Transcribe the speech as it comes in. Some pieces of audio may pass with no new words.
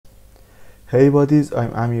Hey buddies,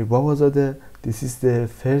 I'm Amir Babazadeh. This is the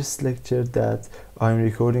first lecture that I'm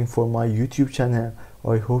recording for my YouTube channel.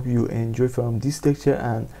 I hope you enjoy from this lecture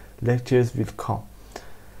and lectures will come.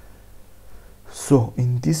 So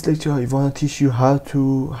in this lecture I want to teach you how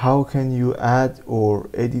can you add or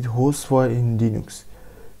edit host file in Linux.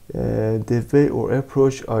 The way or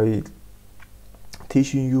approach I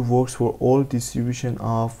teaching you works for all distributions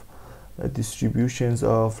of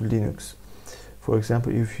Linux. For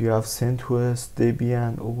example, if you have CentOS,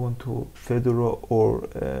 Debian, Ubuntu, Fedora, or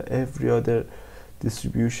every other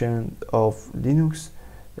distribution of Linux,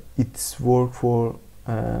 it works for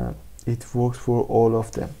all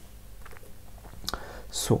of them.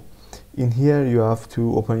 So in here you have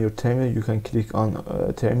to open your terminal. You can click on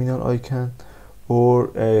terminal icon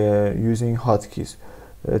or using hotkeys.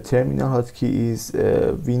 Terminal hotkey is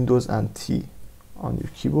Windows and T on your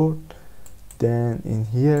keyboard. Then in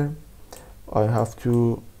here I have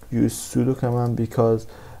to use sudo command because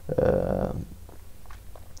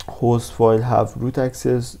host file have root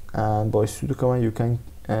access, and by sudo command you can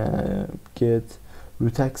get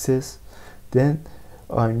root access. Then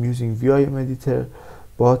I'm using vim editor,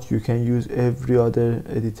 but you can use every other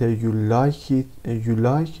editor you like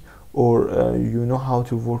or you know how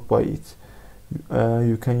to work by it.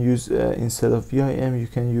 You can use instead of vim you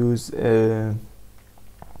can use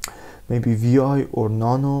maybe vi or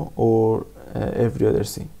nano or every other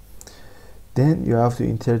thing. Then you have to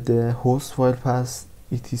enter the host file path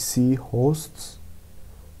etc hosts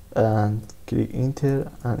and click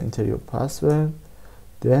enter and enter your password.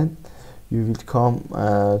 Then you will come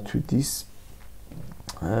to this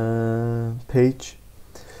page.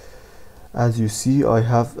 As you see, I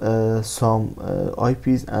have some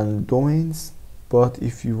IPs and domains, but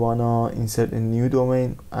if you wanna insert a new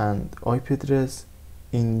domain and IP address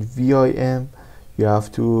in vim, you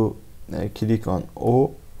have to click on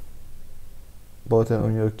O button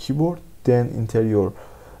on your keyboard, then enter your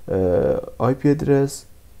IP address.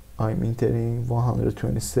 I'm entering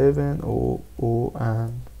 127.0.0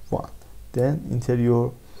 and 1. Then enter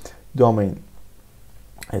your domain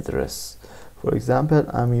address. For example,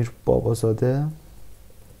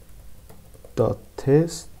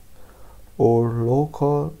 amirbabazadeh.test or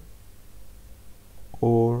local,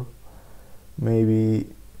 or maybe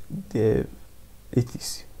the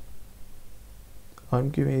etc. I'm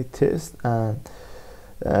giving a test, and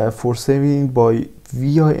for saving by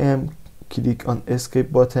vim, click on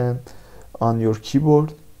escape button on your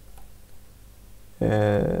keyboard.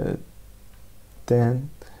 Then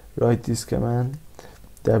write this command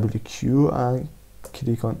wq and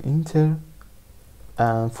click on enter.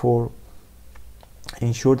 And for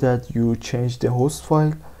ensure that you change the host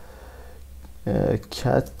file,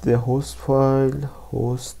 cat the host file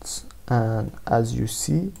hosts, and as you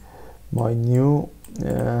see my new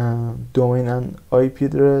domain and IP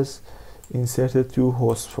address inserted to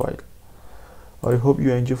host file. I hope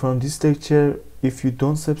you enjoy from this lecture. If you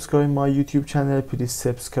don't subscribe my YouTube channel, please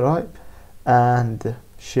subscribe and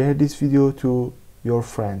share this video to your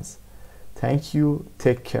friends. Thank you.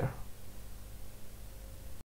 Take care.